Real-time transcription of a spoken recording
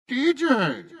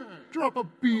DJ, drop a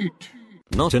beat.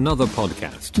 Not another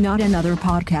podcast. Not another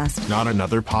podcast. Not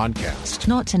another podcast.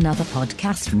 Not another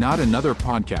podcast. Not another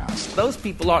podcast. Those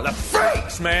people are the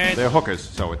freaks, man. They're hookers,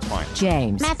 so it's fine.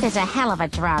 James. Meth is a hell of a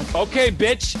drug. Okay,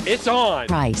 bitch, it's on.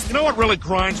 Bryce. You know what really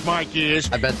grinds my gears?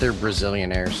 I bet they're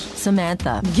Brazilianaires.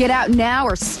 Samantha. Get out now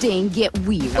or stay and get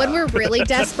weird. When we're really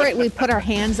desperate, we put our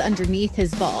hands underneath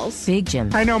his balls. Big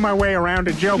Jim. I know my way around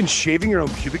a joke. You've been shaving your own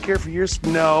pubic hair for years?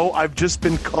 No, I've just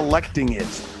been collecting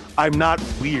it. I'm not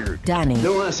weird. Danny.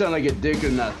 Don't want to sound like a dick or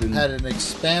nothing. Had an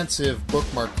expansive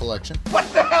bookmark collection. What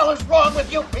the hell is wrong with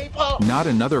you people? Not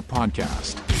another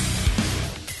podcast.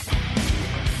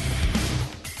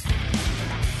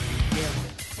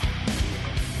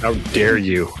 How dare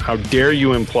you? How dare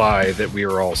you imply that we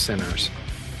are all sinners?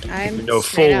 I'm you know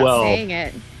full well saying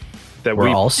it. that we're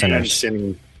we all sinners.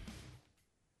 Sinning.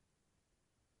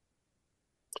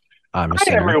 I'm a Hi,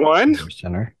 sinner. everyone. You're a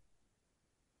sinner.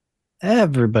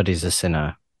 Everybody's a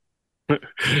sinner.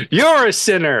 You're a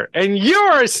sinner, and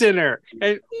you're a sinner,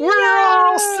 and we're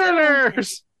all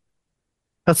sinners.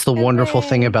 That's the wonderful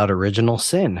thing about original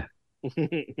sin.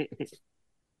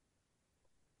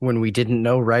 When we didn't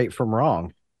know right from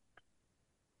wrong.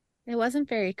 It wasn't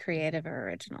very creative or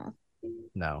original.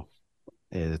 No,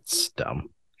 it's dumb.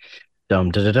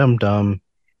 Dumb, da da dum dum.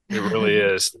 It really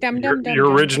is. Dum, your dum, dum, your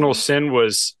dum, original dum. sin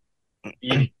was.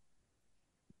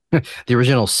 The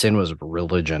original sin was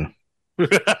religion. I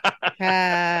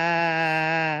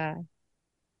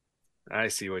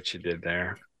see what you did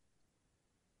there.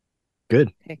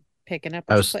 Good. Picking up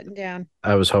I what was- putting down.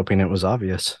 I was hoping it was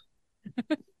obvious.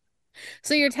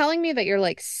 So you're telling me that you're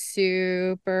like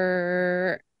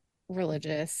super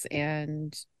religious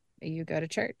and you go to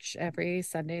church every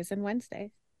Sundays and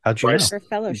Wednesdays How'd you know? for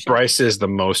fellowship. Bryce is the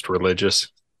most religious.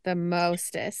 The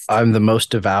mostest. I'm the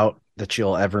most devout that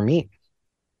you'll ever meet.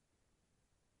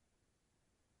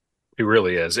 He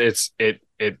really is. It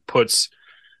puts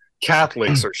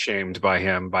Catholics are shamed by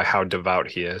him by how devout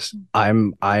he is.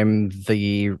 I'm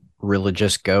the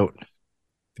religious goat,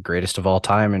 the greatest of all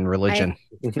time in religion.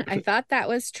 I thought that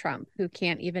was Trump, who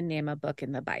can't even name a book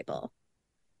in the Bible.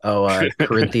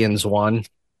 Corinthians 1.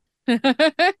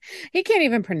 He can't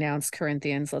even pronounce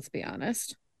Corinthians, let's be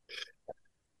honest.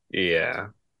 Yeah.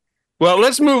 Well,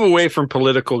 let's move away from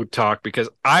political talk because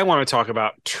I want to talk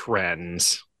about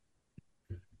trends.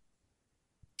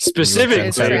 It's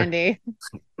trendy.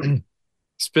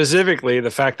 Specifically, the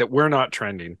fact that we're not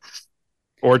trending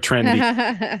or trendy.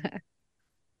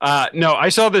 No, I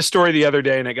saw this story the other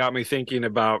day and it got me thinking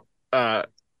about the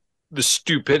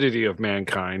stupidity of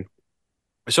mankind.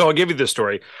 So I'll give you this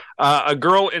story. A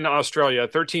girl in Australia, a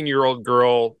 13-year-old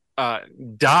girl,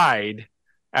 died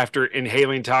after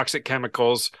inhaling toxic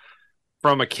chemicals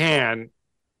from a can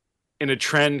in a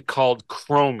trend called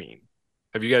chroming.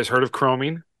 Have you guys heard of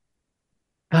chroming?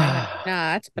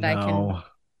 Not, but I can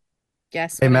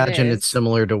guess. I imagine it's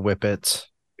similar to Whippets.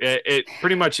 It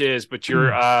pretty much is, but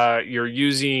you're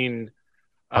using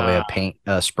probably a paint,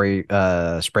 spray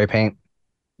paint.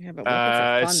 Yeah,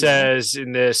 but it says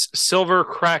in this silver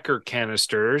cracker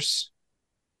canisters.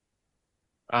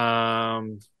 I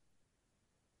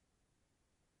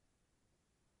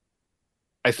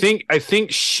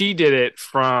think she did it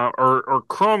from or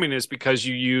chroming is because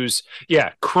you use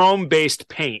chrome based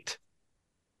paint.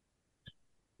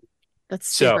 That's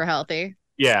super healthy.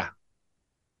 Yeah.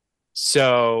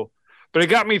 So, but it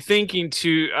got me thinking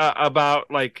too about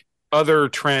like other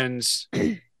trends.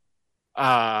 So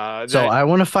I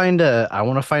want to find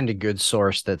a good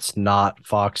source that's not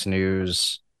Fox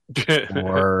News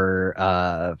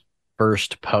or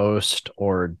First Post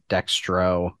or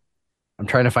Dextro. I'm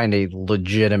trying to find a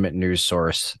legitimate news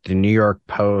source. The New York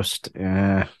Post.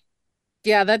 Yeah,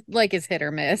 that like is hit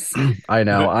or miss. I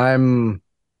know.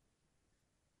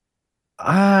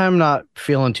 I'm not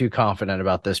feeling too confident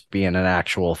about this being an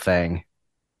actual thing.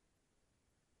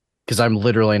 Because I'm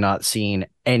literally not seeing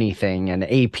anything. An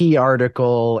AP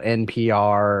article,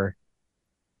 NPR.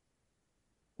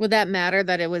 Would that matter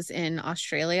that it was in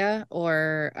Australia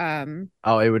or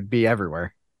Oh, it would be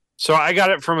everywhere. So I got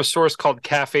it from a source called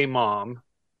Cafe Mom.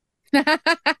 But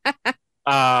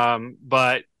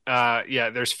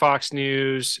there's Fox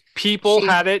News. People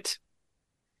had it.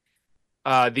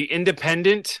 The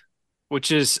Independent,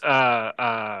 which is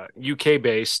UK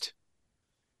based.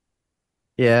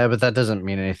 Yeah, but that doesn't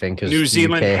mean anything because New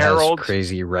Zealand UK Herald has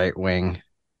crazy right wing.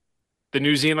 The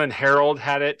New Zealand Herald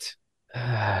had it.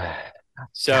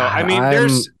 So God, I mean,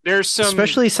 there's some,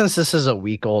 especially since this is a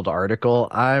week old article.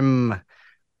 I'm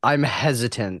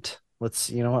hesitant.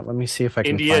 You know what? Let me see if I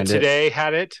can India find Today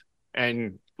had it.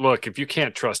 And look, if you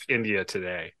can't trust India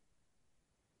Today,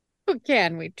 Who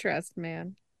can we trust,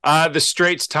 man? The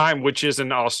Straits Times, which is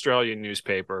an Australian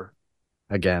newspaper.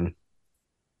 Again.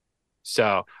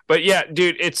 So, but yeah,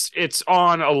 dude, it's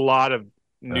on a lot of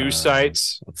news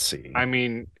sites. Let's see. I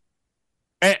mean,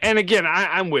 and again,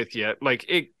 I'm with you. Like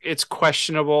it's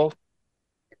questionable.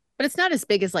 But it's not as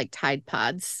big as like Tide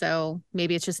Pods, so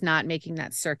maybe it's just not making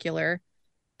that circular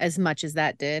as much as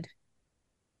that did.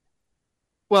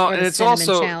 Well, Or and the it's cinnamon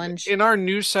also challenge. in our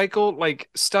news cycle, like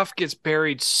stuff gets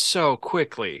buried so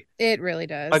quickly. It really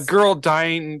does. A girl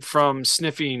dying from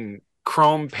sniffing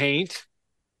chrome paint.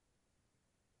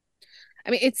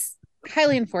 I mean, it's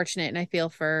highly unfortunate, and I feel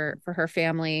for her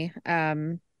family.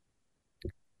 But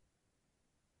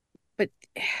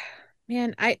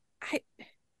man, I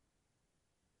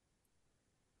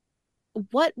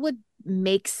what would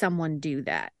make someone do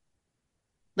that?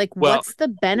 Like, Well, what's the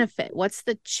benefit? What's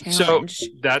the So challenge?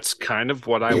 that's kind of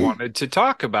what I wanted to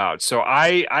talk about. So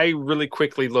I really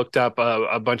quickly looked up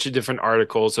a bunch of different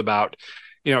articles about,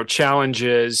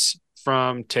 challenges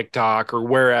from TikTok or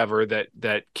wherever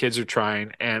that kids are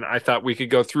trying. And I thought we could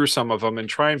go through some of them and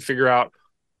try and figure out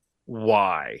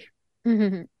why.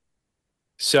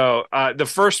 So the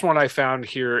first one I found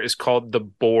here is called the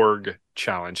Borg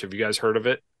Challenge. Have you guys heard of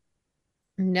it?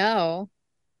 No.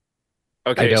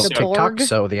 Okay, I don't so TikTok, Borg?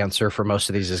 so the answer for most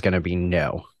of these is going to be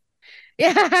no.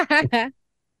 Yeah.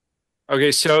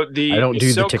 okay, so the I don't do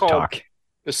the so-called- TikTok.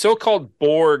 The so-called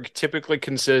Borg typically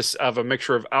consists of a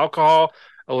mixture of alcohol,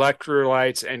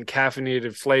 electrolytes, and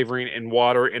caffeinated flavoring in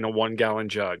water in a 1-gallon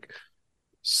jug.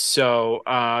 So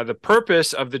the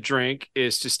purpose of the drink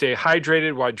is to stay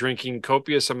hydrated while drinking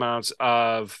copious amounts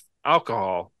of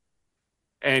alcohol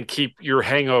and keep your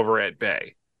hangover at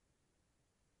bay.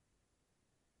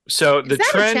 So Is the that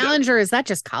trend, a challenge, or is that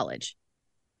just college?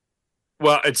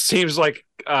 well, it seems like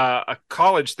a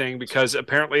college thing because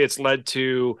apparently it's led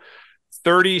to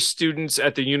 30 students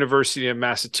at the University of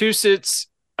Massachusetts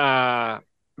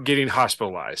getting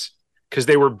hospitalized because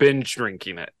they were binge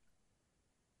drinking it.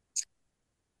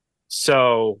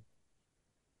 So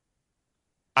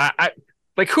I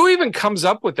like, who even comes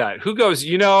up with that? Who goes,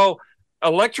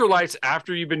 electrolytes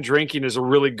after you've been drinking is a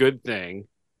really good thing.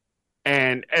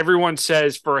 And everyone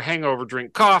says for a hangover,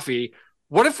 drink coffee.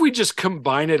 What if we just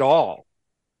combine it all?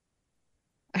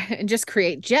 And just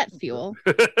create jet fuel.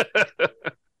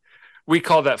 We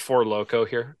call that Four Loko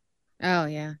here. Oh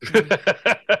yeah.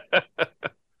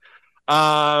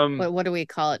 What do we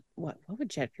call it? What would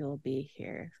jet fuel be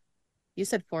here? You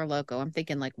said Four Loko. I'm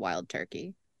thinking like Wild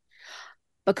Turkey.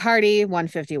 Bacardi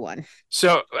 151.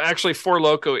 So actually, Four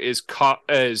Loko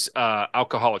is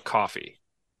alcoholic coffee.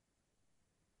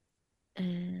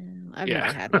 I've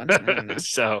never had one. I don't know.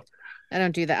 So I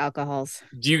don't do the alcohols.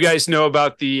 do you guys know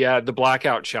about the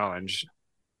blackout challenge?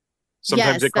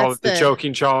 Sometimes Yes, they call that's it the the-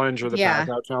 choking challenge or the Yeah.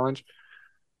 blackout challenge.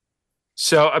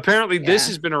 So apparently this Yeah.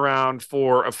 has been around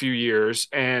for a few years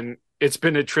and it's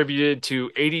been attributed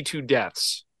to 82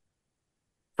 deaths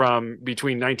from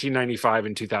between 1995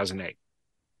 and 2008.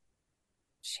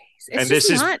 Jeez. It's And just this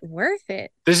is- not worth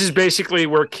it. This is basically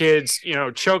where kids,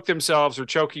 choke themselves or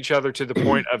choke each other to the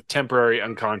point of temporary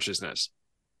unconsciousness.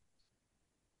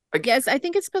 Yes, I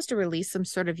think it's supposed to release some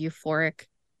sort of euphoric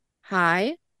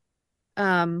high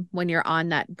when you're on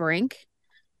that brink.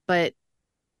 But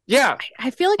Yeah,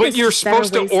 I feel like but there's you're just better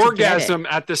supposed to ways get it. orgasm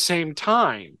at the same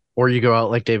time. Or you go out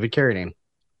like David Carradine.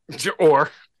 Or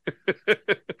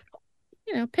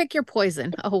Pick your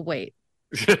poison. Oh, wait.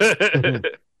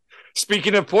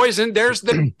 speaking of poison, there's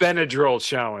the Benadryl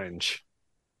challenge.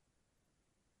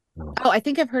 Oh, I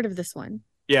think I've heard of this one.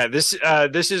 Yeah, this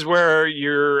is where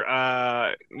you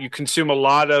consume a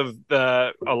lot of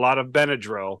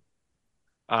Benadryl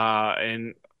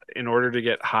in order to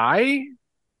get high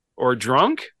or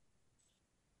drunk.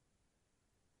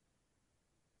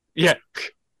 Yeah,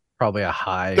 Probably a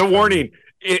high. the from- warning.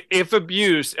 If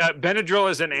abused, Benadryl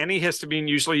is an antihistamine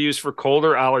usually used for cold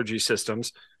or allergy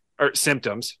symptoms.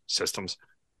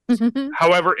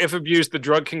 However, if abused, the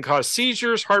drug can cause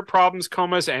seizures, heart problems,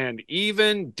 comas, and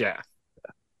even death.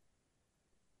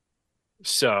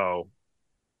 So,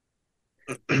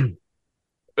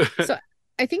 So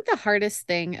I think the hardest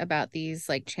thing about these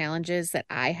like challenges that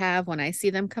I have when I see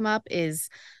them come up is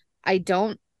I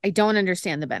don't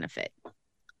understand the benefit.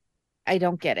 I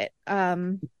don't get it.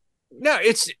 no,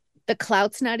 it's The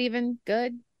clout's not even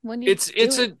good when you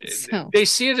they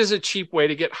see it as a cheap way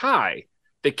to get high.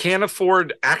 They can't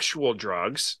afford actual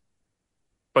drugs,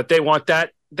 but they want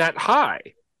that high.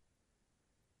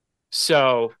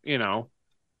 So, and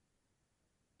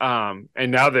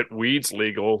now that weed's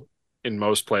legal in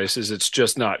most places, it's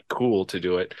just not cool to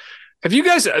do it. Have you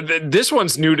guys, this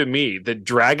one's new to me, the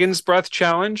Dragon's Breath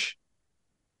Challenge?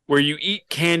 where you eat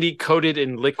candy coated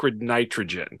in liquid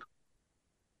nitrogen.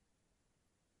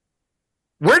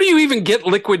 Where do you even get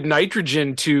liquid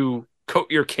nitrogen to coat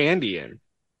your candy in?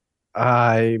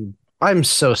 I'm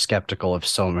so skeptical of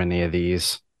so many of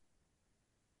these.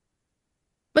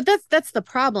 But that's the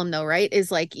problem, though, right?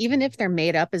 Is like, even if they're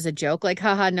made up as a joke, like,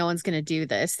 haha, no one's going to do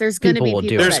this. There's going to be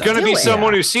people. There's going to be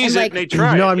someone who sees it and they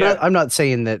try. No, I'm not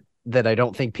saying that I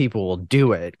don't think people will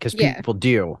do it, because people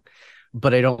do,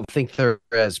 but I don't think they're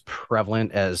as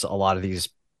prevalent as a lot of these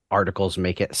articles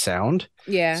make it sound.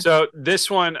 Yeah. So this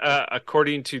one,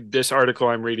 according to this article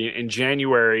I'm reading, in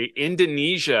January,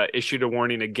 Indonesia issued a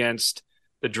warning against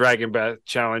the Dragon Bath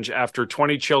Challenge after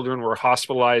 20 children were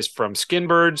hospitalized from skin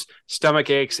burns, stomach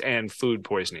aches, and food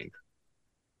poisoning.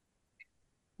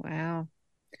 Wow.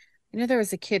 You know, there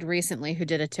was a kid recently who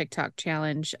did a TikTok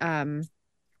challenge.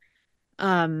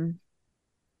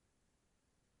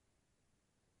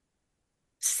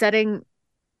 Setting,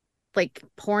 like,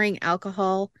 pouring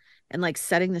alcohol and like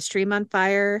setting the stream on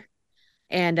fire.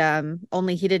 And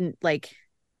only he didn't, like,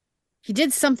 he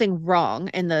did something wrong,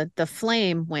 and the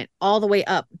flame went all the way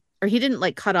up, or he didn't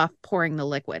like cut off pouring the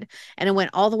liquid, and it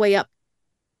went all the way up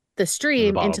the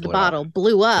stream into the bottle,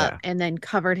 blew up, and then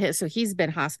covered his. So he's been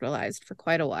hospitalized for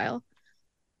quite a while.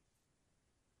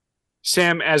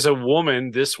 Sam, as a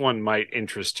woman, this one might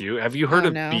interest you. Have you heard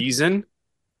of Beezin?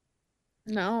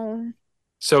 No.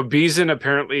 So Beezin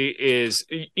apparently is,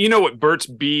 you know what Burt's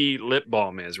Bee lip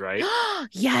balm is, right?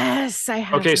 Yes, I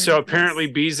have. Okay, so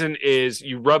apparently Beezin is,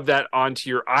 you rub that onto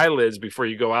your eyelids before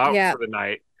you go out for the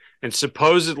night. And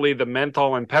supposedly the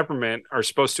menthol and peppermint are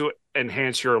supposed to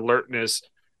enhance your alertness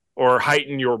or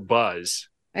heighten your buzz.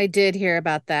 I did hear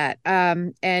about that.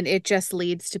 And it just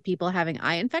leads to people having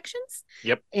eye infections.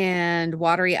 Yep. And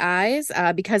watery eyes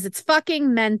because it's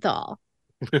fucking menthol.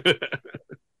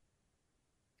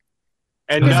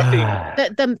 And nothing.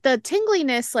 The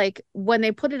tingliness, like when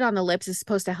they put it on the lips, is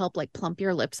supposed to help like plump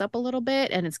your lips up a little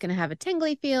bit, and it's going to have a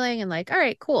tingly feeling and like, all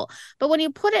right, cool. But when you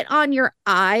put it on your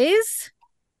eyes,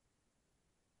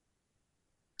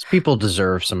 people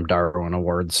deserve some Darwin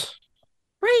Awards,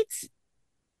 right?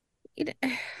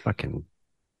 Fucking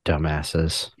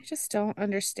dumbasses. I just don't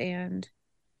understand.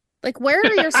 Like, where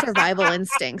are your survival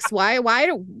instincts? Why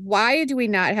do we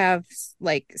not have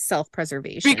like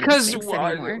self-preservation? Because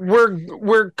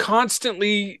we're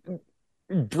constantly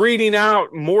breeding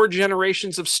out more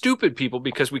generations of stupid people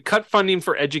because we cut funding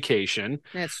for education.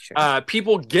 That's true.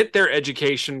 People get their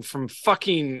education from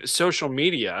fucking social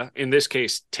media, in this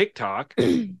case TikTok.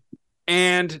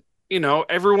 And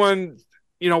everyone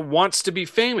wants to be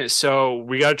famous, so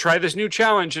we got to try this new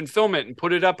challenge and film it and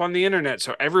put it up on the internet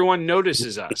so everyone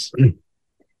notices us. And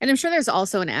I'm sure there's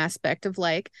also an aspect of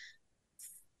like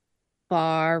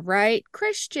far right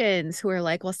Christians who are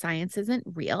like, well, science isn't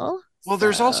real. Well,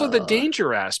 there's also the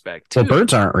danger aspect too. Well,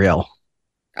 birds aren't real.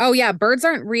 Oh yeah, birds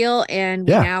aren't real, and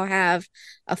we now have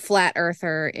a flat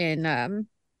earther in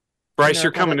Bryce,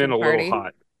 you're coming in a little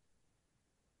hot.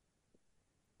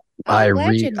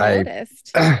 Thanks.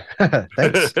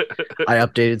 I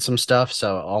updated some stuff,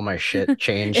 so all my shit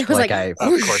changed. I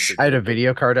had a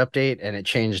video card update, and it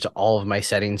changed all of my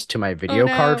settings to my video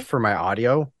card for my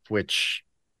audio, which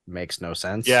makes no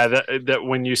sense. Yeah, that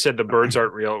when you said the birds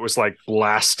aren't real, it was like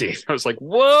blasting. I was like,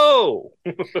 whoa.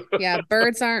 Yeah,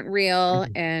 birds aren't real,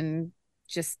 and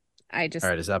all right,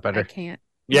 is that better? I can't.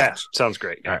 Yeah, sounds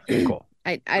great. All right, cool.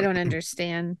 I don't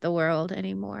understand the world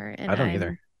anymore, and I don't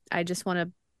either. I just want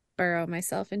to burrow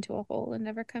myself into a hole and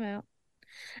never come out.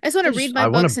 I just want to read my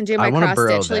books and do my cross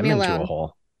stitch. Leave me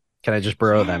alone. Can I just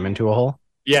burrow them into a hole?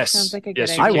 Yes. Sounds like a good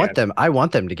I idea. I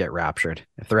want them to get raptured.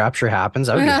 If the rapture happens,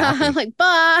 I would be happy. I'm like,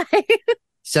 bye.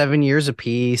 7 years of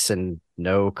peace and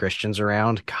no Christians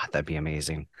around. God, that'd be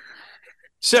amazing.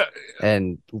 So,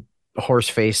 and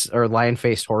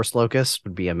lion-faced horse locusts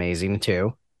would be amazing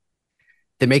too.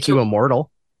 They make you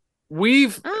immortal.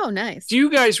 Oh, nice. Do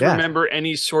you guys remember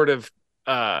any sort of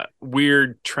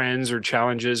weird trends or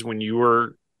challenges when you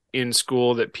were in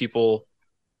school that people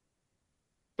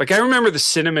like? I remember the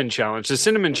cinnamon challenge. The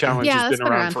cinnamon challenge has been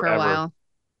around forever. For a while.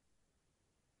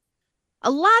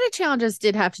 A lot of challenges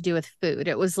did have to do with food.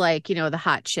 It was like, the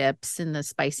hot chips and the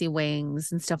spicy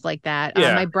wings and stuff like that.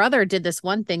 Yeah. My brother did this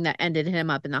one thing that ended him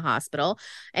up in the hospital,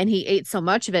 and he ate so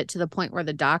much of it to the point where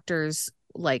the doctors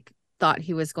like thought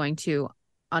he was going to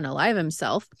unalive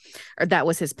himself, or that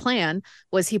was his plan.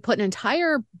 Was he put an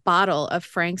entire bottle of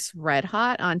Frank's Red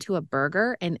Hot onto a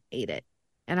burger and ate it?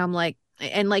 And I'm like,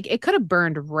 it could have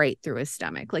burned right through his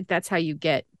stomach. Like, that's how you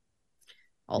get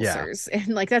ulcers. And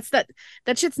like that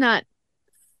shit's not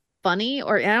funny,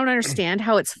 or I don't understand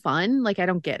how it's fun. Like, I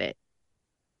don't get it.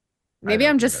 Maybe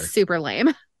I'm just super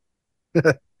lame.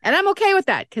 And I'm okay with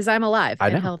that because I'm alive I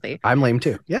and know. healthy. I'm lame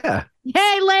too. Yeah.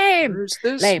 Hey, lame. Where's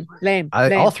this? Lame.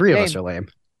 All three of lame. us are lame.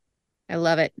 I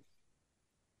love it.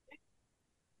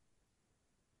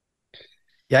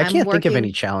 Yeah, I I'm can't think of working-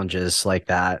 any challenges like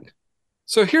that.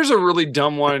 So here's a really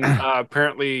dumb one.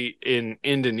 Apparently in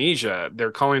Indonesia,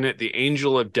 they're calling it the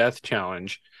Angel of Death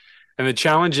Challenge. And the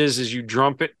challenge is you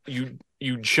jump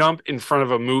in front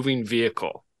of a moving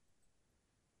vehicle,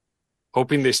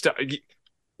 hoping they stop.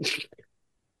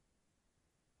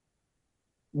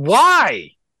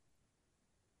 Why?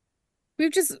 We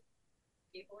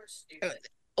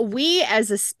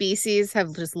as a species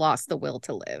have just lost the will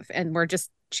to live, and we're just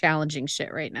challenging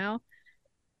shit right now.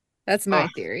 That's my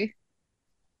theory.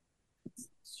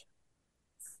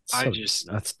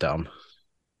 That's dumb.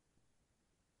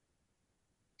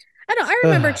 I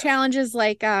remember challenges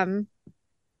like who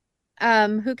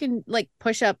can like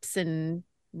push-ups and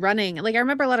running. Like I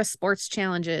remember a lot of sports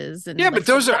challenges and Yeah, but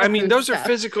those are stuff.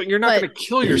 physical. You're not going to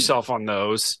kill yourself on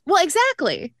those. Well,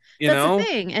 exactly. That's the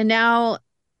thing. And now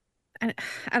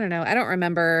I don't know. I don't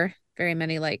remember very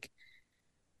many like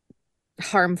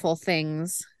harmful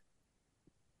things.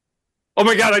 Oh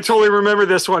my God, I totally remember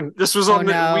this one. This was on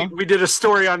no. we did a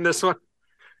story on this one.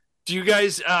 Do you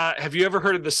guys have you ever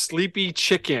heard of the sleepy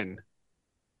chicken?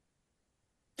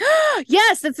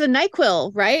 Yes, that's a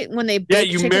NyQuil, right? When they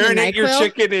you marinate your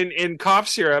chicken in cough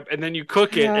syrup and then you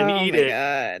cook it and eat it.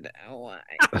 God. Why?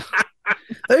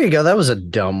 There you go. That was a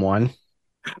dumb one.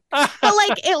 But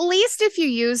like at least if you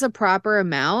use a proper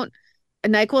amount, a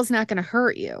NyQuil's not going to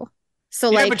hurt you.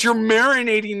 So yeah, but you're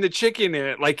marinating the chicken in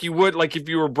it like you would like if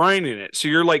you were brining it. So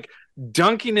you're like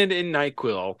dunking it in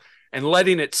NyQuil and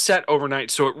letting it set overnight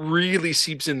so it really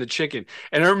seeps in the chicken.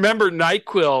 And I remember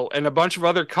NyQuil and a bunch of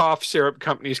other cough syrup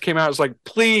companies came out. It was like,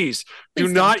 please do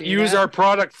not use our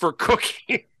product for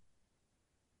cooking.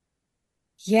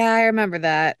 Yeah, I remember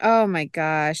that. Oh my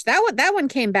gosh. That one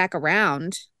came back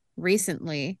around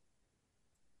recently.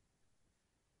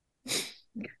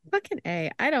 Fucking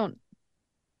A. I don't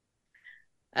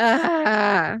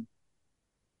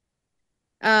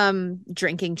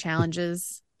drinking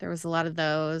challenges. There was a lot of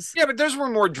those. Yeah, but those were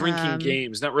more drinking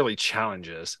games, not really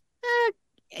challenges.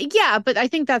 Yeah, but I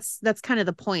think that's kind of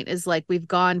the point is like we've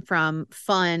gone from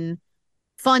fun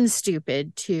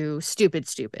stupid to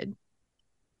stupid.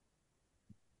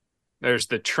 There's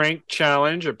the Trank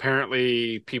challenge.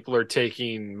 Apparently people are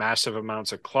taking massive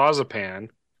amounts of clozapam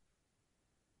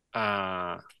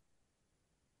and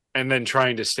then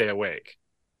trying to stay awake.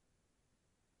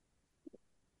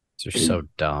 They're so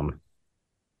dumb.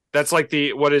 That's like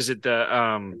what is it?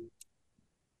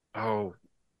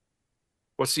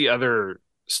 What's the other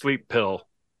sleep pill?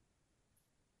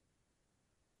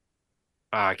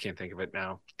 I can't think of it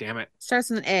now. Damn it.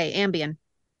 Starts with an A, Ambien.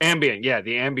 Ambien, yeah,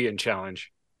 the Ambien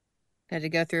challenge. Had to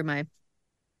go through my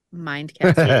mind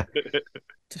cafe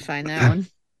to find that one.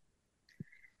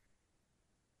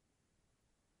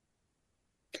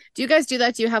 Do you guys do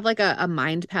that? Do you have like a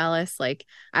mind palace? Like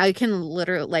I can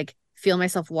literally like feel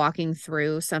myself walking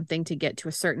through something to get to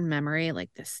a certain memory like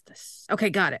this. Okay,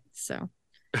 got it. So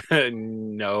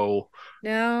No.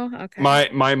 Okay.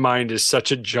 My mind is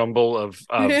such a jumble of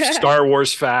Star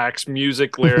Wars facts,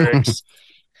 music lyrics,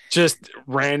 just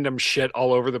random shit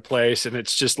all over the place. And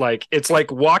it's just like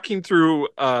walking through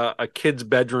a kid's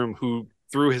bedroom who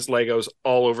threw his Legos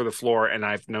all over the floor and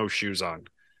I have no shoes on.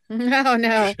 Oh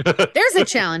no. There's a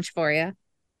challenge for you.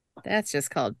 That's just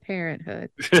called parenthood.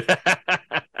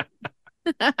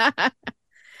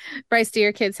 Bryce, do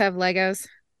your kids have Legos?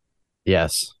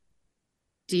 Yes.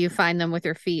 Do you find them with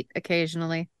your feet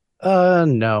occasionally?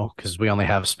 No, because we only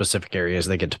have specific areas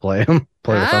they get to play with them.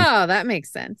 Oh, that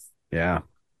makes sense. Yeah.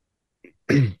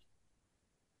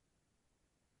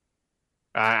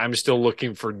 I'm still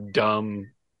looking for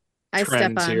dumb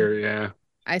trends here. Yeah.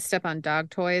 I step on dog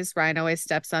toys. Ryan always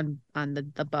steps on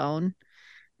the bone.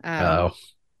 At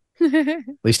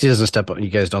least he doesn't step on. You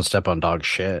guys don't step on dog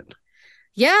shit.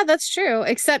 Yeah, that's true.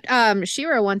 Except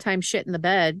Shira one time shit in the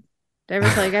bed. Did I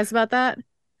ever tell you guys about that?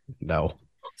 No.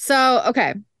 So,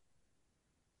 okay.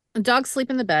 Dogs sleep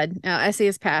in the bed. Essie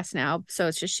is passed now, so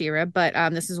it's just Shira. But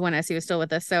this is when Essie was still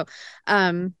with us. So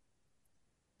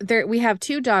we have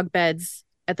 2 dog beds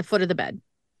at the foot of the bed.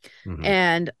 Mm-hmm.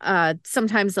 And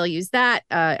sometimes they'll use that.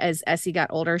 As Essie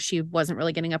got older, she wasn't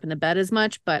really getting up in the bed as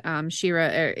much. But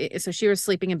so Shira's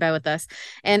sleeping in bed with us.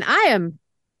 And I am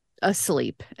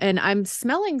asleep and I'm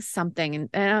smelling something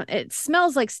and it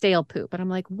smells like stale poop and I'm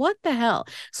like, what the hell?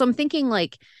 So I'm thinking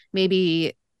like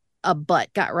maybe a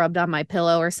butt got rubbed on my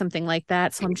pillow or something like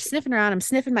that. So I'm sniffing around, I'm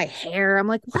sniffing my hair, I'm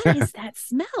like, what is that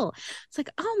smell? It's like,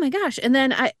 oh my gosh. And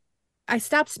then I I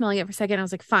stopped smelling it for a second. I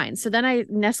was like, fine. So then I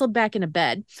nestled back into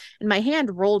bed and my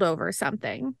hand rolled over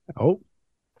something. Oh.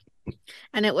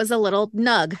 And it was a little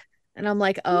nug. And I'm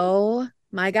like, oh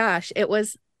my gosh. It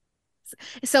was.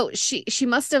 So she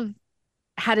must have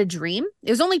had a dream. It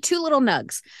was only 2 little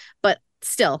nugs, but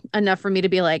still enough for me to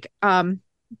be like,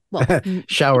 well,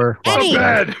 shower.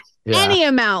 Any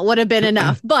amount would have been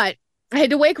enough. But I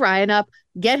had to wake Ryan up,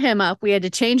 get him up. We had to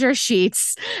change our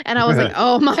sheets. And I was like,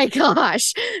 oh my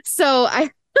gosh. So I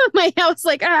was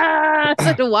like, I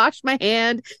had to wash my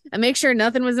hand and make sure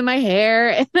nothing was in my hair.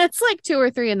 And that's like 2 or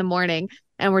 3 in the morning.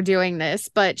 And we're doing this.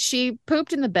 But she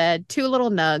pooped in the bed, 2 little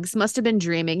nugs, must have been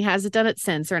dreaming, hasn't done it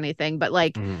since or anything. But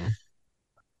like,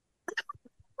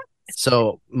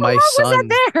 so my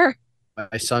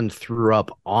son threw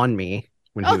up on me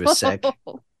when he was sick.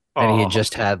 And he had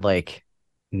just had like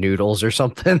noodles or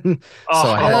something. So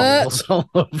I had noodles all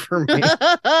over me.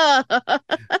 That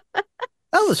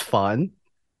was fun.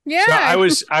 Yeah.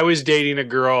 So I was dating a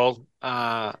girl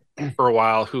for a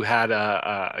while who had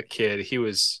a kid. He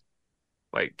was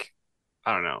like,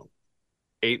 I don't know,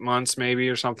 8 months maybe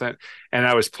or something. And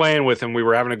I was playing with him. We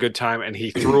were having a good time and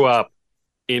he threw up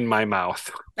in my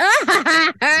mouth.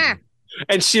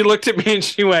 And she looked at me and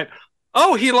she went,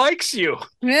 oh, he likes you.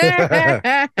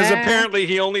 Because apparently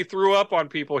he only threw up on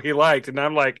people he liked. And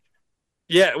I'm like,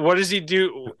 yeah, what does he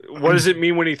do? What does it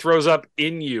mean when he throws up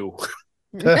in you?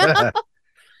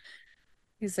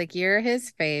 He's like, you're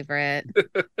his favorite.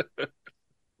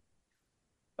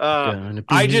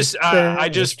 I just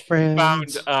found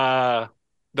the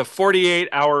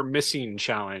 48-hour missing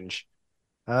challenge.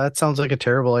 That sounds like a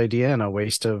terrible idea and a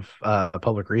waste of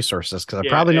public resources because I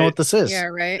probably know what this is. Yeah,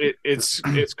 right.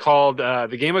 It's called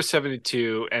the Game of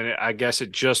 72, and I guess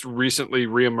it just recently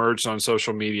reemerged on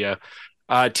social media.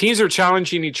 Teens are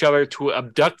challenging each other to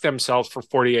abduct themselves for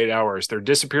 48 hours. They're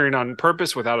disappearing on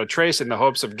purpose without a trace in the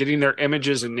hopes of getting their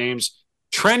images and names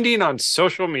trending on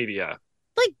social media.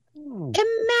 Like,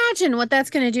 imagine what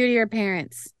that's going to do to your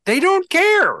parents. They don't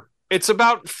care. It's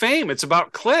about fame. It's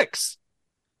about clicks.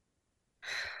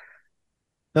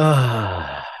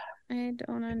 I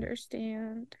don't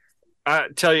understand. I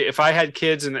tell you, if I had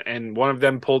kids and one of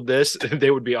them pulled this,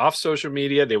 they would be off social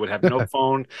media. They would have no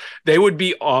phone. They would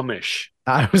be Amish.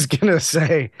 I was going to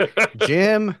say,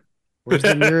 Jim, where's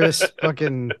the nearest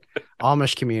fucking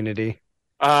Amish community?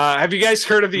 Have you guys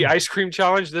heard of the ice cream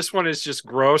challenge? This one is just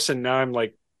gross, and now I'm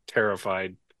like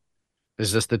terrified.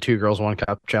 Is this the 2 girls, 1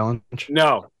 cup challenge?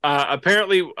 No.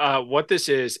 Apparently, what this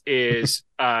is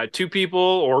 2 people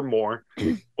or more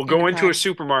will go into a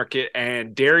supermarket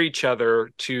and dare each other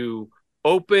to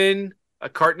open a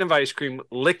carton of ice cream,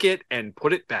 lick it, and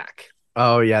put it back.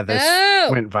 Oh, yeah. This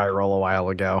went viral a while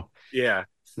ago. Yeah.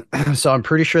 So I'm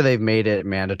pretty sure they've made it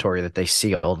mandatory that they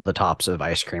seal the tops of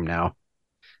ice cream now.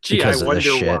 Gee, I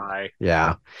wonder why.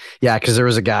 Yeah. Yeah, because there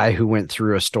was a guy who went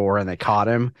through a store and they caught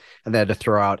him and they had to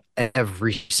throw out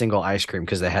every single ice cream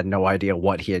because they had no idea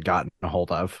what he had gotten a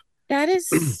hold of. That is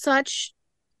such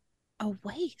a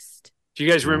waste. Do you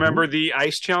guys remember the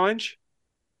ice challenge?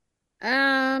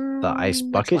 The ice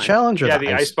bucket challenge? Or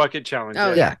the ice bucket challenge.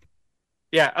 Oh, yeah.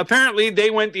 Yeah, apparently they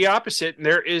went the opposite, and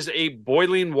there is a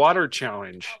boiling water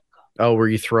challenge. Oh, where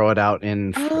you throw it out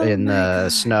in the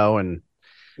snow and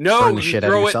no, you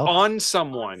throw it on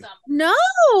someone. No.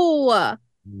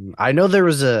 I know there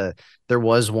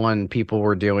was one people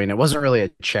were doing. It wasn't really a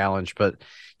challenge, but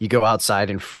you go outside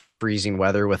in freezing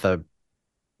weather with a pan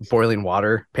of boiling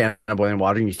water,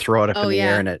 and you throw it up in the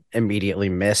air, and it immediately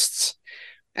mists.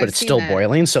 But it's still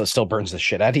boiling, so it still burns the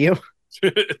shit out of you.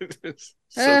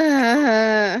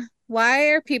 Why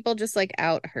are people just like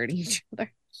out hurting each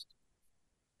other?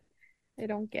 I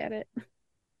don't get it.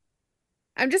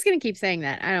 I'm just gonna keep saying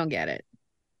that. I don't get it.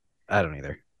 I don't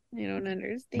either. I don't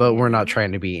understand. But we're not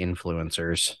trying to be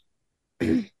influencers.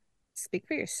 Speak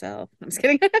for yourself. I'm just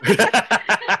kidding.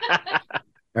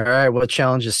 All right, what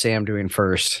challenge is Sam doing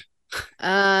first?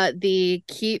 The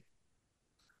keep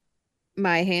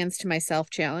my hands to myself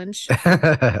challenge.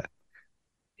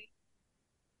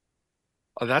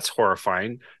 Oh, that's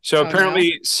horrifying. So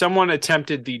apparently someone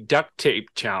attempted the duct tape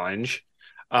challenge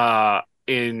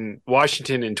in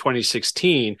Washington in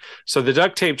 2016. So the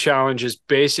duct tape challenge is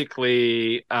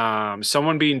basically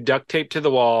someone being duct taped to the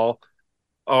wall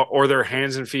or their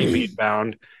hands and feet being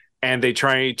bound, and they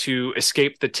try to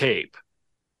escape the tape.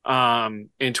 In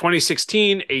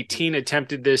 2016, a teen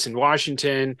attempted this in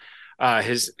Washington.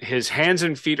 His hands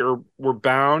and feet were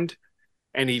bound,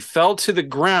 and he fell to the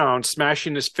ground,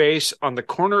 smashing his face on the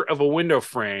corner of a window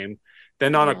frame,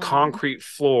 then on a concrete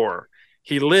floor.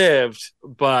 He lived,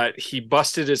 but he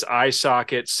busted his eye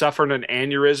socket, suffered an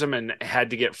aneurysm, and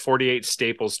had to get 48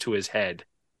 staples to his head.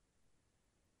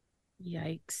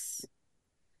 Yikes.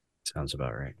 Sounds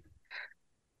about right.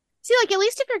 See, like, at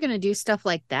least if you're going to do stuff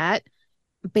like that,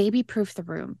 baby-proof the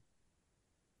room.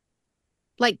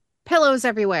 Like, pillows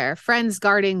everywhere, friends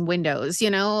guarding windows,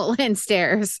 and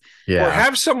stairs. Yeah. Or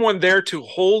have someone there to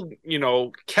hold,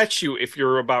 catch you if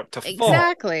you're about to fall.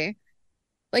 Exactly.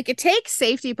 Like, it takes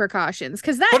safety precautions.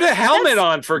 Put a helmet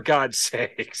on, for God's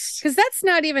sakes. Because that's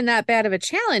not even that bad of a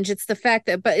challenge. It's the fact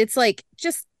that, but it's like,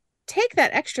 just take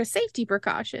that extra safety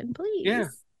precaution, please. Yeah.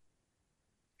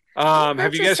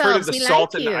 Have you guys heard of the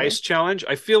salt and ice challenge?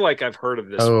 I feel like I've heard of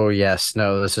this. Oh, one. yes.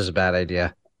 No, this is a bad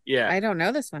idea. Yeah. I don't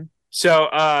know this one. So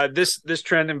this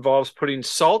trend involves putting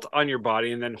salt on your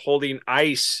body and then holding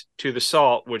ice to the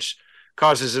salt, which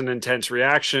causes an intense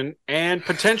reaction and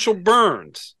potential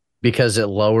burns. Because it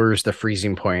lowers the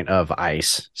freezing point of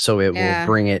ice. So it will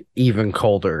bring it even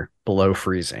colder below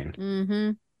freezing.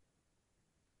 Mm-hmm.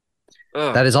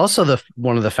 That is also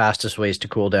one of the fastest ways to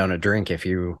cool down a drink if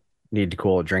you need to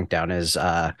cool a drink down is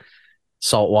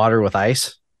salt water with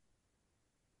ice.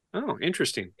 Oh,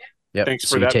 interesting. Yep. Thanks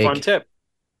for that fun tip.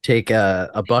 Take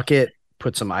a bucket,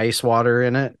 put some ice water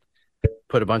in it,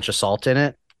 put a bunch of salt in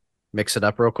it, mix it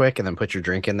up real quick, and then put your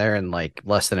drink in there. In like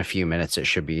less than a few minutes, it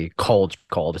should be cold.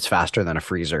 It's faster than a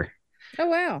freezer. Oh,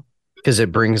 wow. Because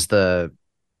it brings the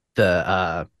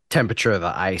temperature of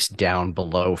the ice down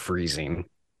below freezing.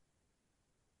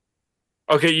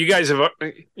 Okay, you guys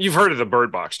you've heard of the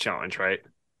Bird Box Challenge, right?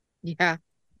 Yeah.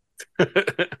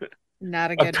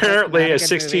 Not a good. Apparently, a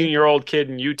 16-year-old kid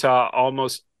in Utah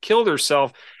almost killed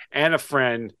herself and a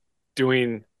friend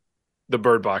doing the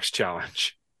Bird Box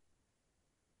Challenge.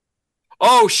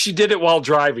 Oh, she did it while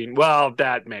driving. Well,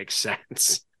 that makes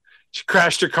sense. She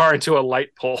crashed her car into a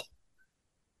light pole.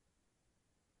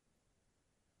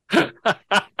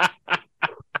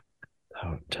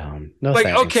 Oh, dumb. No, like,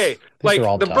 thanks. okay, like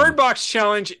the dumb. Bird Box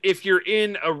Challenge, if you're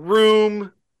in a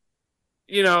room,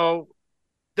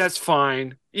 that's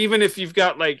fine. Even if you've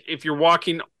got if you're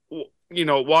walking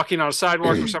on a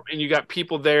sidewalk or something, and you got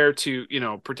people there to,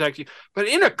 protect you. But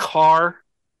in a car,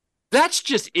 that's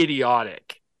just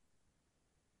idiotic.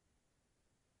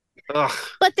 Ugh.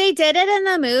 But they did it in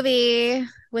the movie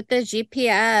with the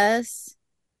GPS.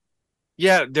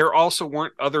 Yeah, there also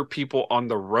weren't other people on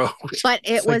the road. But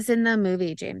it was in the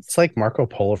movie, James. It's like Marco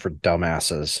Polo for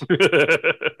dumbasses.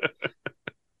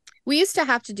 We used to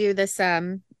have to do this.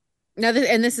 And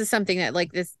this is something that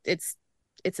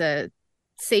it's a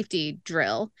safety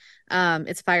drill.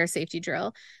 It's fire safety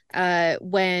drill.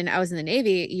 When I was in the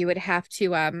Navy, you would have to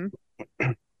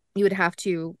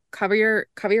cover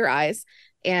your eyes,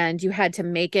 and you had to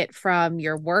make it from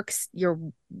your work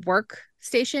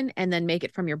station and then make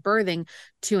it from your berthing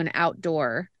to the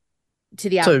outdoors. So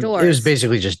it was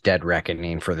basically just dead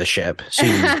reckoning for the ship. So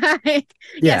so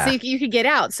you could get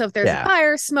out. So if there's a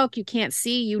fire, smoke, you can't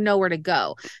see, you know where to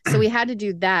go. So we had to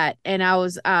do that. And I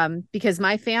was because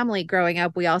my family growing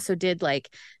up, we also did like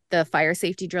the fire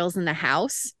safety drills in the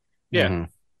house. Yeah. Mm-hmm.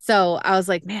 So I was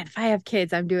like, man, if I have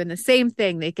kids, I'm doing the same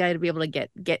thing. They got to be able to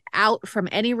get out from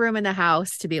any room in the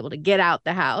house to be able to get out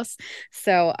the house.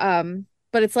 So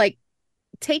but it's like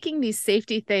taking these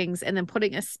safety things and then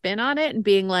putting a spin on it and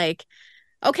being like,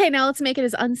 okay, now let's make it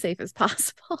as unsafe as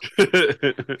possible.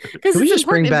 Can we just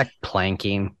bring back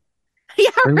planking? Yeah,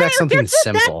 bring back something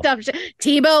simple.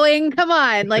 T-bowing, come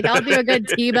on. Like, I'll do a good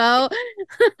T-bow.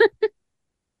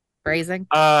 Phrasing.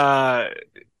 I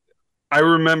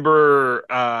remember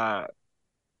I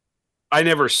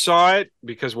never saw it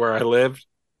because where I lived,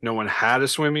 no one had a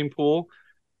swimming pool.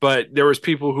 But there was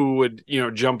people who would,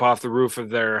 jump off the roof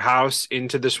of their house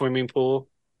into the swimming pool.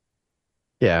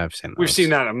 Yeah, I've seen that. We've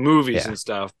seen that in movies and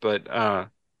stuff, but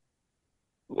I'm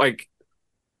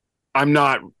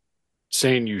not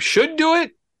saying you should do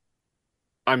it.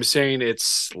 I'm saying it's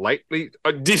slightly.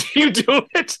 Did you do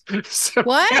it?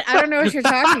 What? I don't know what you're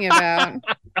talking about.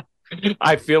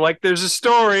 I feel like there's a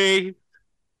story.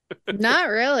 Not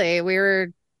really. We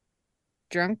were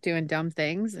drunk doing dumb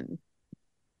things and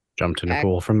jumped in a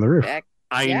pool from the roof.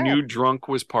 I knew drunk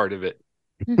was part of it.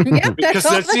 Yeah, because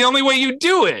that's the only way you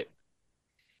do it.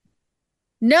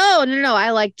 No. I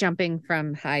like jumping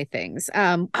from high things.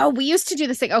 We used to do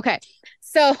this thing. Okay.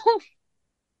 So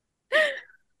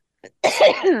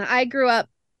I grew up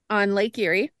on Lake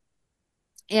Erie,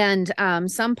 and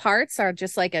some parts are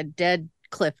just like a dead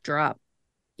cliff drop,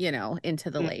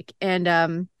 into the lake.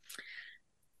 And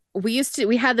we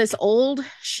had this old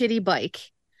shitty bike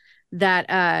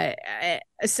that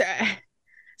so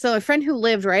a friend who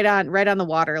lived right on the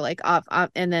water, like off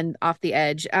and then off the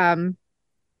edge,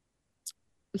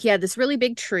 he had this really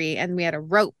big tree and we had a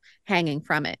rope hanging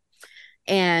from it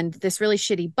and this really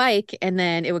shitty bike. And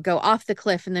then it would go off the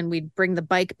cliff and then we'd bring the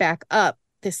bike back up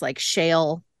this like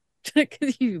shale.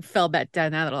 Because you fell back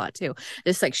down that a lot too.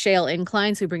 This like shale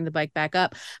incline, so we bring the bike back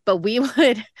up. But we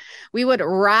would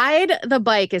ride the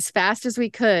bike as fast as we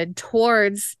could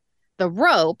towards the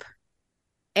rope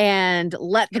and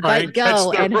let the bike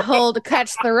go and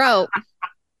catch the rope.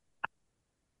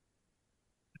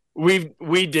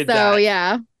 We did so,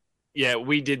 that. Yeah,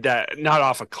 we did that. Not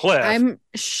off a cliff. I'm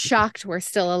shocked we're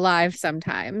still alive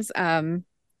sometimes.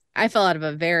 I fell out of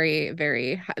a very,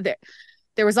 very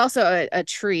there was also a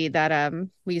tree that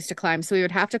we used to climb. So we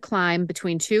would have to climb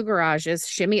between two garages,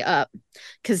 shimmy up,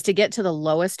 because to get to the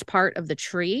lowest part of the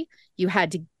tree, you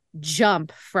had to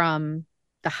jump from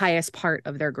the highest part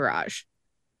of their garage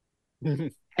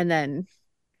and then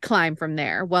climb from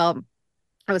there. Well,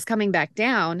 I was coming back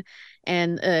down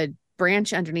and a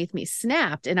branch underneath me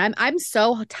snapped, and I'm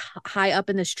so high up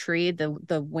in this tree,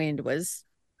 the wind was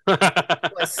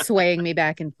swaying me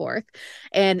back and forth.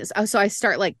 And so I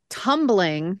start like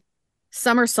tumbling,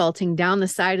 somersaulting down the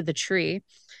side of the tree.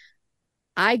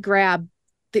 I grab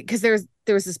because there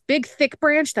was this big thick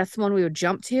branch. That's the one we would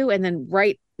jump to. And then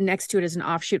right next to it as an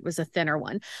offshoot was a thinner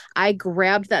one. I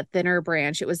grabbed that thinner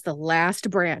branch. It was the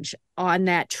last branch on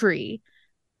that tree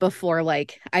before,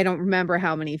 like, I don't remember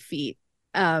how many feet.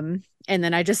 And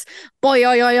then I just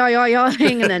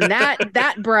and then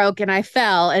that broke and I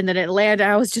fell and then it landed.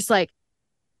 I was just like,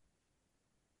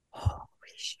 holy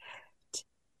shit.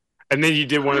 And then you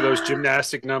did one of those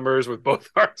gymnastic numbers with both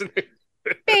arms.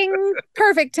 Bing,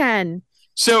 perfect 10.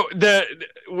 So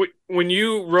when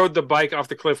you rode the bike off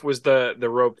the cliff, was the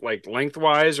rope like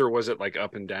lengthwise or was it like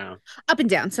up and down? Up and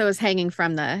down. So it was hanging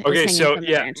from the branches.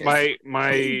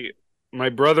 my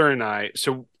brother and I,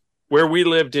 so where we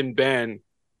lived in Bend,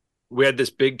 we had this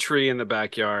big tree in the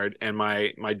backyard and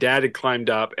my dad had climbed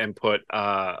up and put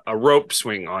a rope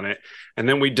swing on it. And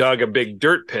then we dug a big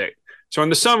dirt pit. So in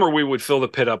the summer, we would fill the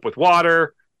pit up with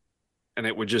water and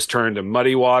it would just turn to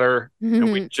muddy water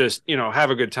and we'd just,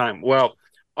 have a good time. Well,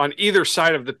 on either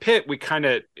side of the pit, we kind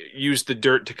of used the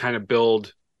dirt to kind of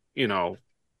build the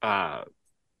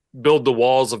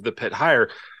walls of the pit higher.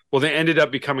 Well, they ended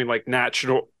up becoming like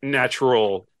natural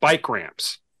bike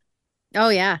ramps. Oh,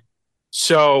 yeah.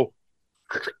 So,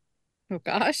 oh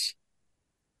gosh,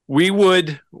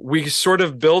 we sort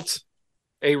of built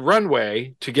a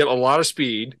runway to get a lot of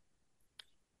speed,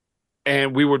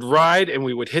 and we would ride and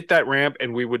we would hit that ramp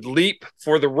and we would leap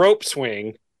for the rope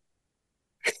swing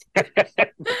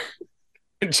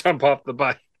and jump off the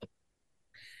bike.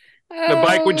 The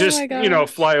bike would just,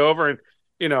 fly over and,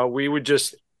 we would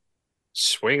just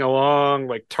swing along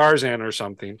like Tarzan or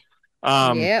something.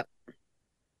 Yep.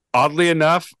 Oddly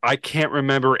enough, I can't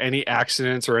remember any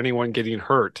accidents or anyone getting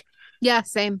hurt. Yeah,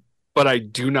 same. But I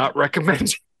do not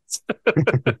recommend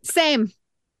it. Same.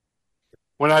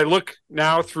 When I look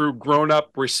now through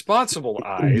grown-up, responsible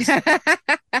eyes.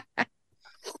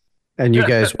 And you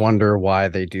guys wonder why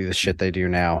they do the shit they do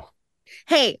now.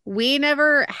 Hey, we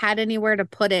never had anywhere to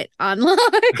put it online.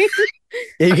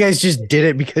 You guys just did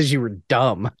it because you were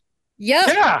dumb. Yep.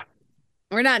 Yeah.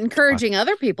 We're not encouraging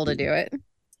other people to do it.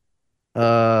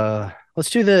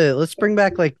 Let's bring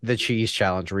back like the cheese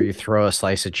challenge where you throw a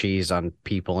slice of cheese on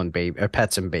people and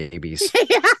pets and babies.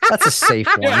 Yeah. That's a safe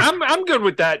one. Yeah, I'm good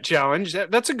with that challenge.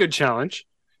 That's a good challenge.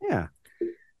 Yeah.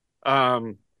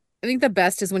 I think the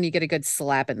best is when you get a good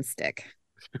slap and stick.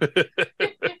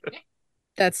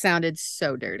 That sounded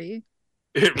so dirty.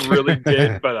 It really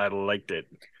did, but I liked it.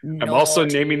 Naughty. I'm also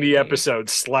naming the episode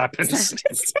Slap and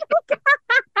Stick.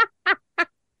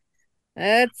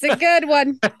 That's a good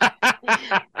one.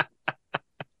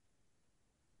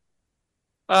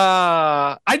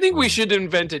 I think we should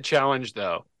invent a challenge,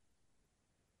 though.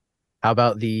 How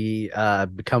about the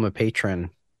become a patron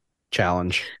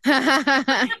challenge?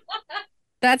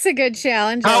 That's a good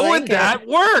challenge. How would that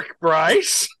work,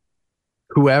 Bryce?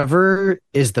 Whoever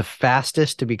is the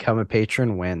fastest to become a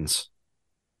patron wins.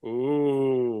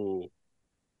 Ooh.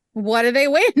 What do they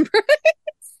win,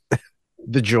 Bryce?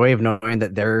 The joy of knowing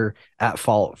that they're at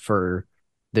fault for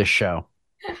this show.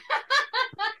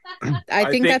 I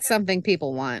think that's something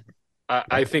people want.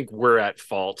 I think we're at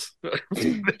fault for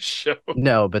this show.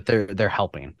 No, but they're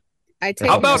helping. I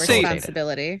take no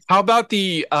responsibility. How about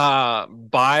the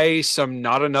buy some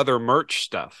Not Another merch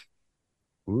stuff?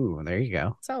 Ooh, there you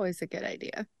go. It's always a good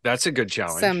idea. That's a good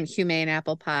challenge. Some humane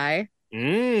apple pie.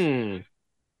 Merch.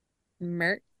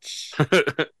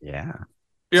 Yeah.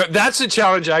 That's a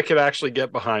challenge I could actually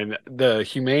get behind. The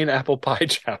humane apple pie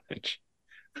challenge.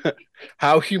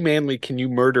 How humanely can you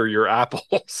murder your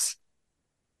apples?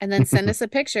 And then send us a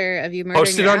picture of you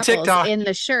Post murdering it your on apples TikTok. in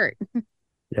the shirt.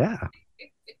 Yeah.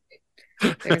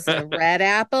 There's a red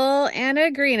apple and a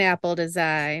green apple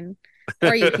design.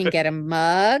 Or you can get a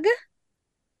mug,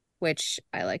 which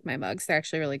I like my mugs. They're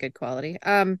actually really good quality.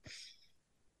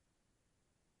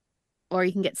 Or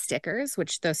you can get stickers,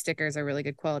 which those stickers are really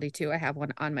good quality too. I have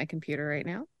one on my computer right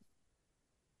now.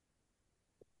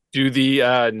 Do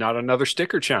the Not Another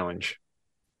Sticker Challenge.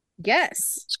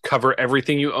 Yes. Just cover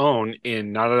everything you own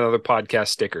in Not Another Podcast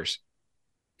stickers.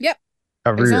 Yep.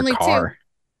 Cover There's your only car.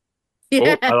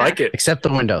 Yeah. Oh, I like it. Except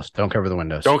the windows. Don't cover the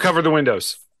windows. Don't cover the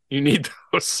windows. You need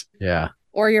those. Yeah.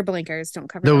 Or your blinkers. Don't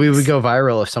cover Though we those. would go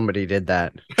viral if somebody did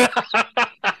that.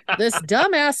 This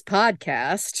dumbass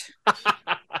podcast.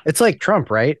 It's like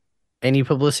Trump, right? Any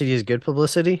publicity is good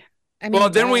publicity. I mean, Well,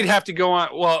 then yeah. we'd have to go on.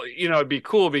 Well, it'd be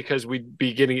cool because we'd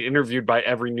be getting interviewed by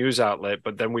every news outlet,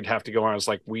 but then we'd have to go on. It's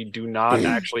like, we do not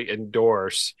actually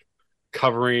endorse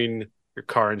covering your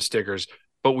car in stickers,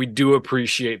 but we do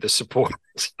appreciate the support.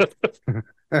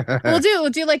 We'll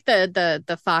do like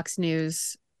the Fox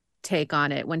News take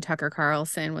on it when Tucker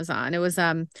Carlson was on. It was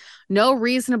no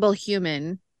reasonable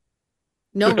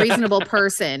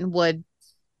person would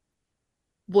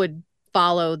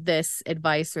follow this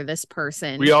advice or this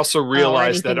person. We also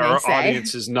realize that anything our they say.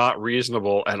 audience is not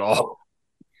reasonable at all.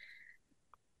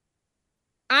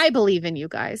 I believe in you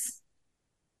guys.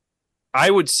 I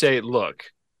would say, look,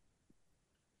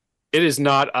 it is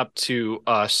not up to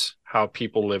us how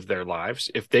people live their lives.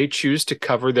 If they choose to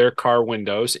cover their car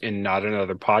windows in Not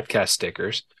Another Podcast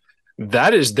stickers,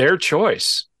 that is their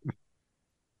choice.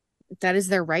 That is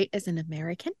their right as an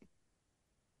American.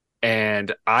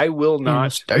 And I will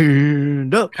not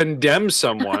Stand up. condemn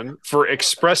someone for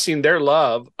expressing their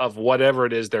love of whatever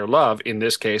it is their love, in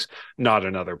this case, Not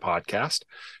Another Podcast,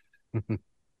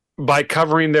 by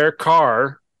covering their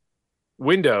car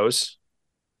windows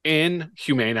in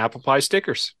humane apple pie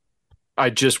stickers.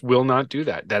 I just will not do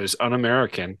that. That is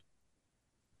un-American.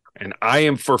 And I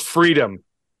am for freedom.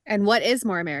 And what is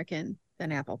more American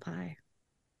than apple pie?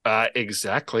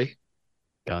 Exactly.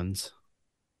 Guns.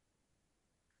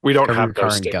 We don't Cover have your car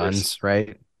those in stickers. guns,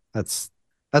 right? That's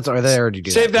or they already do.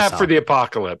 Save that this for the summer.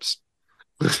 apocalypse.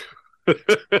 Which is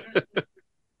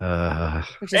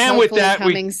And with hopefully that,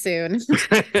 coming soon.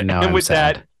 Now and I'm with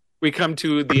sad. that, we come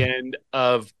to the end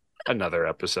of another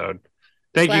episode.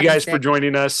 Thank you Glad guys I'm for sick.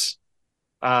 joining us.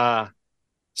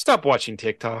 Stop watching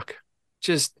TikTok.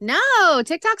 Just No,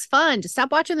 TikTok's fun. Just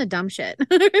stop watching the dumb shit. Go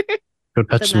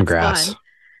touch Then some that's grass. fun.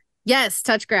 Yes,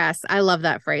 touch grass. I love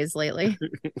that phrase lately.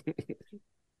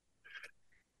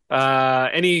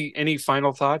 any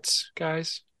final thoughts,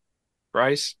 guys?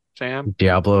 Bryce, Sam?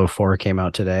 Diablo 4 came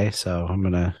out today, so I'm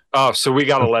gonna Oh, so we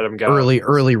got to let him go.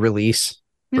 early release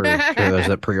for those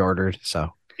that pre-ordered. So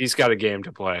He's got a game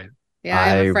to play. Yeah, I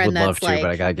have a I friend would that's love to, like,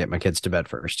 but I gotta get my kids to bed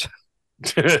first.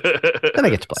 Then I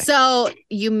get to play. so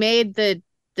you made the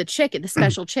chicken, the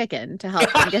special chicken to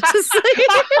help them get to sleep.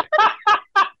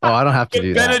 Oh, I don't have to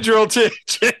do that. Benadryl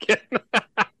chicken.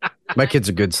 My kids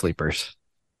are good sleepers.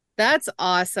 That's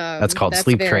awesome. That's called That's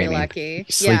sleep very training. Lucky.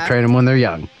 You sleep train them when they're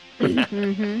young.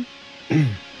 Mhm.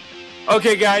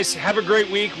 Okay, guys, have a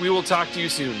great week. We will talk to you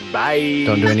soon. Bye.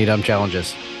 Don't do any dumb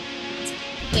challenges.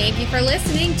 Thank you for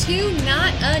listening to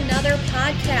Not Another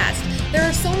Podcast. There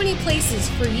are so many places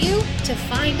for you to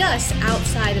find us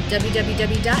outside of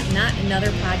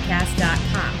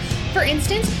www.notanotherpodcast.com. For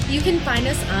instance, you can find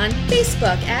us on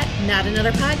Facebook at Not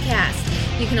Another Podcast.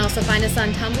 You can also find us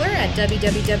on Tumblr at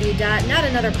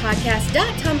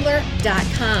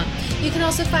www.notanotherpodcast.tumblr.com. You can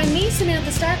also find me,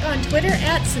 Samantha Stark, on Twitter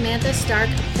at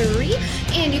SamanthaStark3.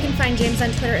 And you can find James on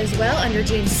Twitter as well under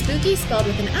James Spooky, spelled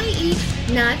with an I-E,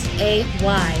 not a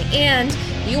Y. And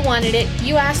you wanted it,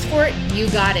 you asked for it, you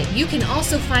got it. You can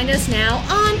also find us now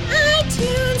on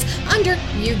iTunes under,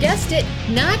 you guessed it,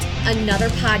 Not Another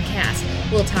Podcast.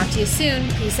 We'll talk to you soon.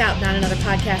 Peace out, Not Another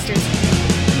Podcasters.